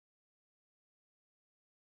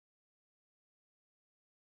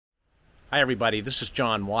Hi everybody, this is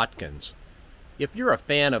John Watkins. If you're a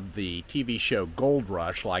fan of the TV show Gold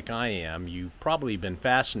Rush like I am, you've probably been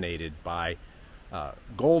fascinated by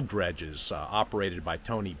gold dredges operated by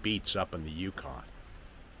Tony Beets up in the Yukon.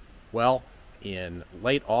 Well, in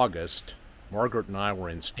late August, Margaret and I were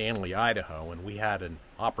in Stanley, Idaho, and we had an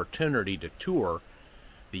opportunity to tour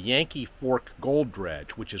the Yankee Fork Gold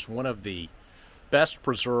Dredge, which is one of the best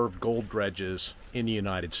preserved gold dredges in the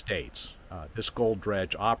United States. This gold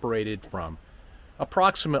dredge operated from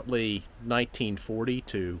approximately 1940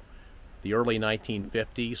 to the early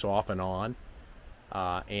 1950s, off and on,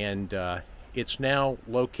 and it's now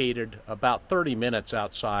located about 30 minutes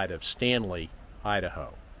outside of Stanley,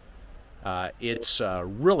 Idaho. It's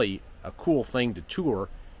really a cool thing to tour.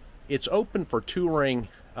 It's open for touring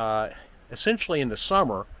essentially in the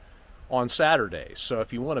summer on Saturdays, so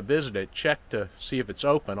if you want to visit it, check to see if it's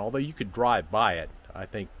open, although you could drive by it, I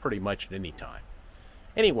think, pretty much at any time.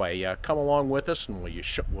 Anyway, come along with us and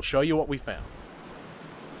we'll show you what we found.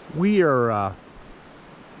 We are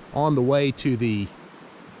on the way to the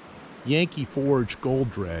Yankee Fork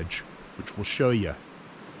Gold Dredge, which we'll show you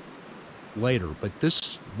later, but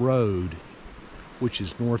this road, which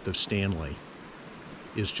is north of Stanley,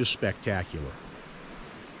 is just spectacular.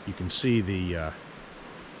 You can see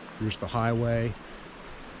here's the highway.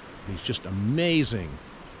 These just amazing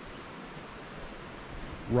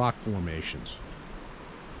rock formations.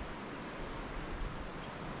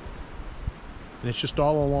 And it's just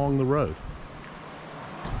all along the road.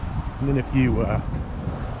 And then if you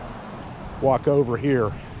walk over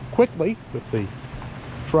here quickly with the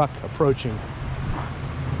truck approaching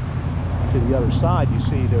to the other side, you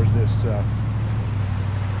see there's this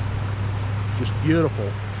just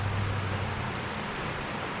beautiful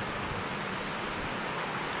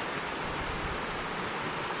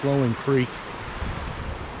flowing creek.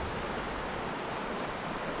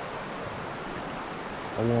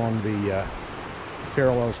 Along the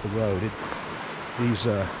parallels the road. These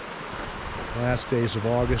last days of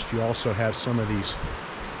August, you also have some of these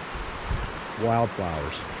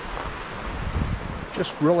wildflowers.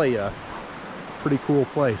 Just really a pretty cool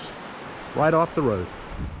place, right off the road.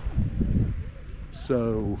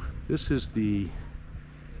 So this is the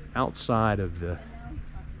outside of the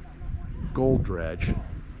gold dredge,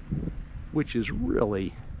 which is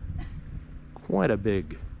really quite a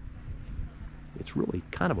big, it's really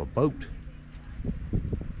kind of a boat.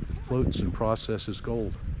 It floats and processes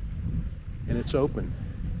gold, and it's open,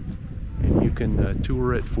 and you can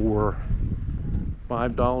tour it for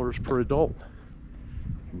 $5 per adult,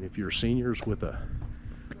 and if you're seniors with a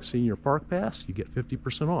senior park pass, you get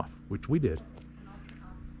 50% off, which we did.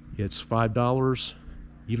 It's $5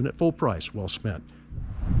 even at full price, well spent.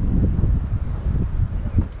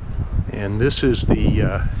 And this is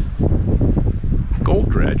the gold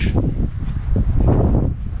dredge.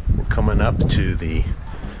 We're coming up to the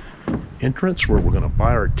entrance where we're going to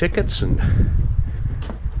buy our tickets and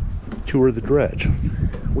tour the dredge.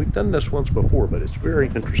 We've done this once before, but it's very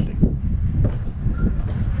interesting.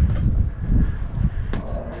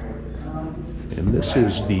 And this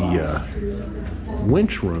is the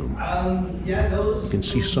winch room. You can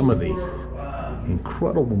see some of the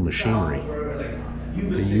incredible machinery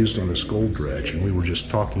they used on this gold dredge, and we were just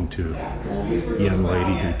talking to a young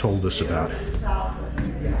lady who told us about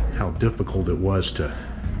how difficult it was to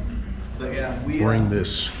bring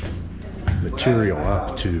this material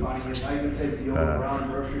up to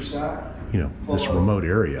this remote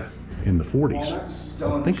area in the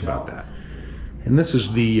 40s. Think about that. And this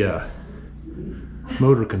is the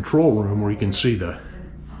motor control room, where you can see the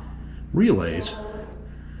relays.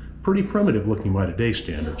 Pretty primitive looking by today's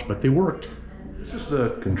standards, but they worked. This is the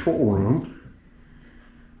control room.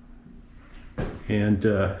 And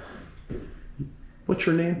what's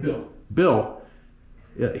your name? Bill. Bill.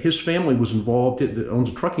 His family was involved. It owns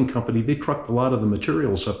a trucking company. They trucked a lot of the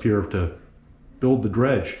materials up here to build the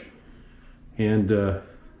dredge. And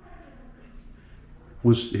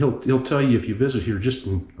he'll tell you if you visit here just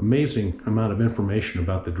an amazing amount of information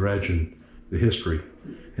about the dredge and the history.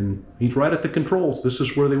 And he's right at the controls. This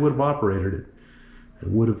is where they would have operated it. It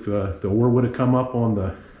would have the ore would have come up on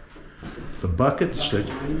the buckets that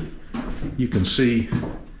you can see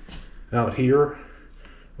out here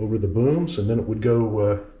over the booms, and then it would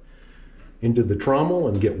go into the trommel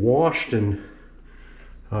and get washed and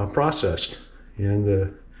processed. And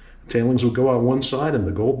the tailings would go out one side, and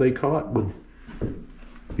the gold they caught would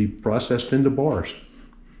be processed into bars.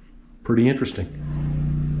 Pretty interesting.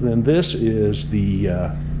 And then this is the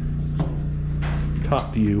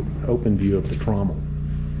top view, open view of the trommel,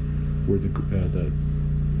 where the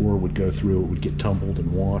ore would go through. It would get tumbled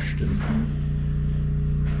and washed, and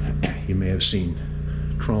You may have seen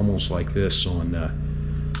trommels like this on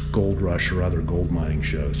Gold Rush or other gold mining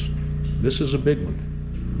shows. This is a big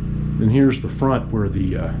one. Then here's the front where the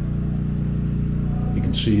you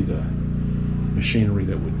can see the machinery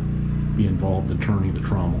that would be involved in turning the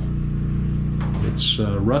trommel. It's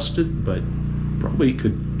rusted, but probably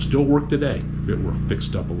could still work today if it were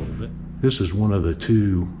fixed up a little bit. This is one of the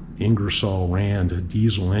two Ingersoll Rand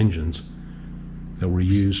diesel engines that were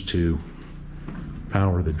used to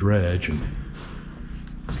power the dredge, and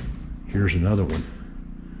here's another one.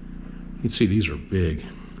 You can see these are big.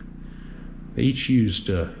 They each used,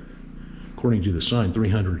 according to the sign,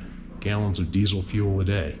 300 gallons of diesel fuel a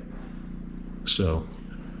day. So,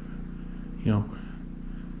 you know,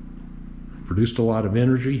 produced a lot of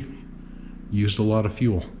energy, used a lot of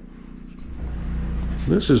fuel.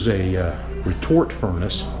 This is a retort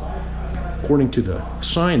furnace. According to the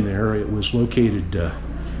sign there, it was located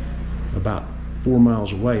about 4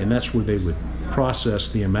 miles away, and that's where they would process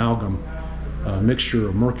the amalgam mixture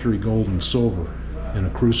of mercury, gold, and silver in a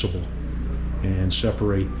crucible and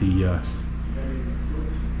separate the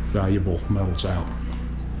valuable metals out.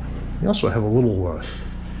 We also have a little,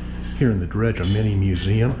 here in the dredge, a mini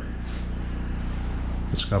museum.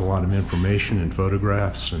 It's got a lot of information and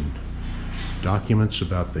photographs and documents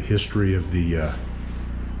about the history of the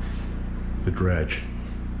dredge.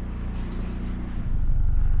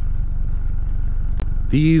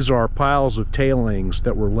 These are piles of tailings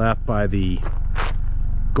that were left by the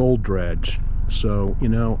gold dredge. So, you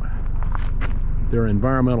know, there are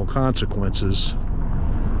environmental consequences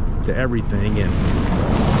to everything, and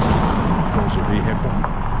there's a vehicle.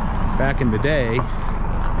 Back in the day,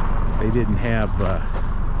 they didn't have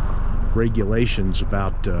regulations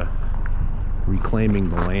about reclaiming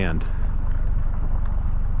the land.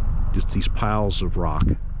 Just these piles of rock.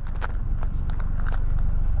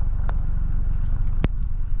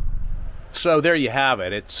 So there you have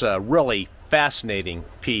it. It's a really fascinating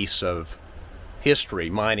piece of history,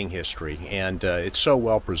 mining history, and it's so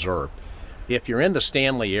well preserved. If you're in the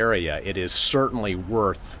Stanley area, it is certainly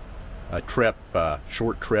worth a trip,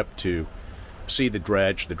 short trip to see the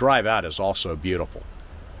dredge. The drive out is also beautiful.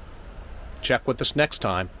 Check with us next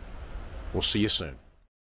time. We'll see you soon.